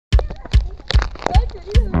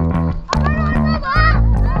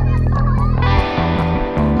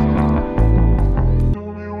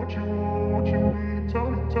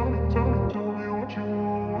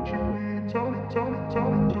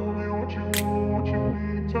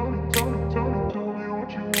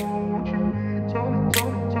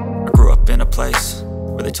Place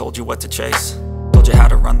where they told you what to chase, told you how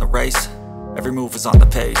to run the race. Every move was on the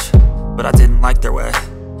page, but I didn't like their way.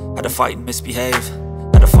 Had to fight and misbehave,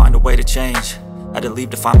 had to find a way to change, had to leave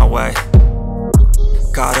to find my way.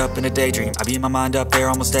 Caught up in a daydream, I beat my mind up there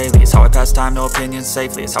almost daily. It's how I pass time, no opinions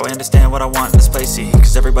safely. It's how I understand what I want in this place, see.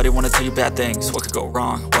 Cause everybody wanna tell you bad things, what could go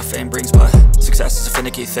wrong, what fame brings. But success is a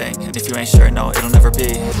finicky thing, and if you ain't sure, no, it'll never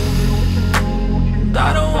be.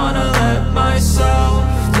 I don't wanna let myself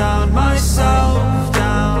down, myself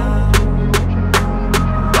down.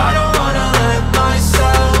 I don't wanna let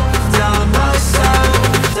myself down,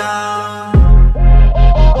 myself down.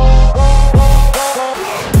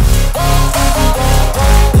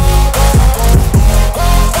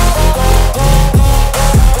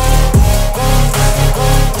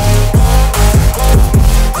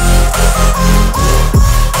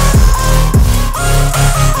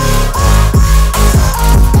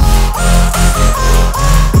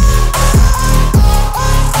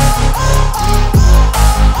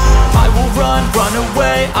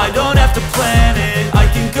 I don't have to plan it, I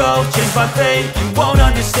can go change my fate. You won't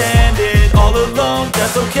understand it, all alone,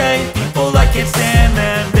 that's okay. People, I can't stand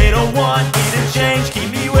them, they don't want me to change.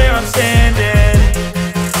 Keep me where I'm standing,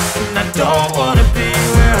 and I don't wanna be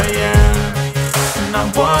where I am. And I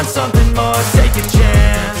want something more, take a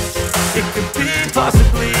chance. It could be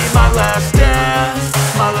possibly my last dance,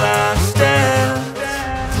 my last dance.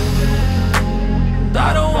 And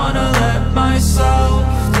I don't wanna let myself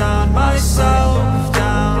down, myself down.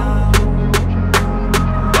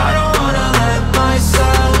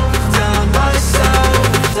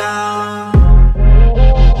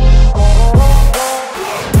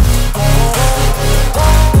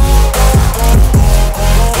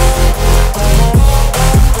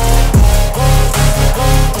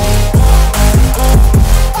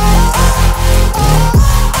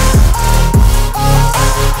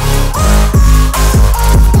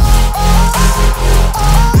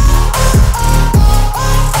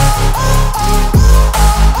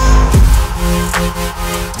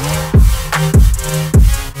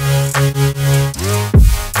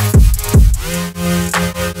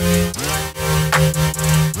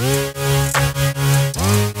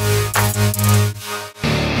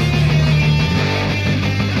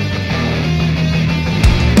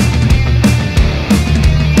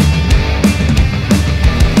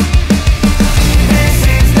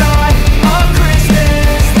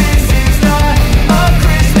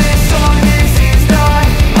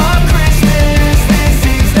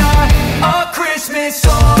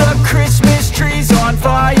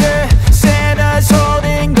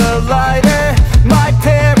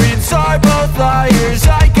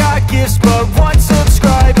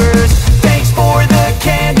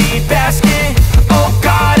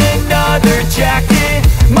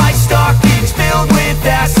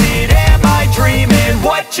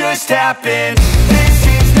 Just happened. This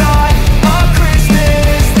is not a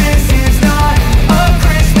Christmas. This is not a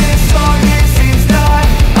Christmas song. This is not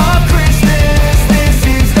a Christmas. This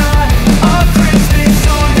is not a Christmas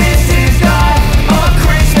song. This is not a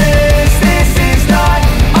Christmas. This is not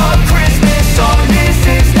a Christmas song. This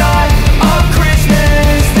is not a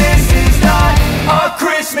Christmas. This is not a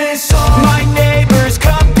Christmas song. My neighbors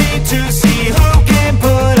compete to see who can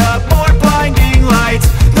put up more blinding lights.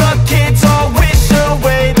 The kids all wish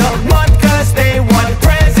away the month cause they want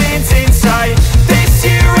presents in sight. This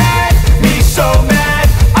year had me so mad,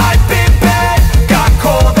 I've been bad, got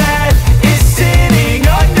coal that is sitting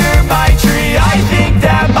under my tree. I think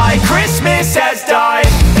that my Christmas has died.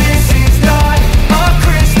 This is not a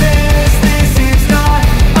Christmas. This is not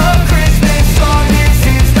a Christmas song. This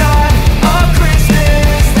is not a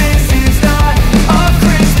Christmas. This is not a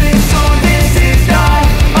Christmas song. This is not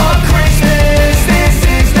a Christmas. This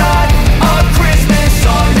is not a Christmas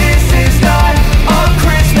song. This is not a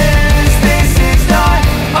Christmas. This is not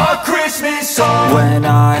a Christmas song. When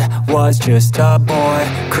I was just a boy,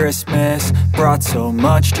 Christmas brought so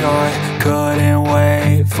much joy. Couldn't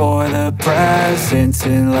wait for the presents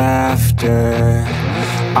and laughter.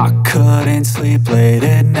 I couldn't sleep late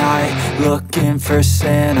at night, looking for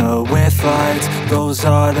Santa with lights. Those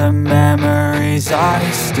are the memories I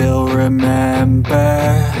still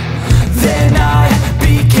remember. Then I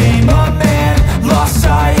became a man, lost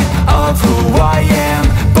sight of who I am.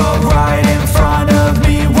 But right in front of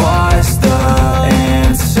me was the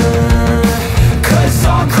answer. Cause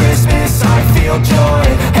on Christmas I feel real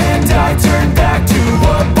joy.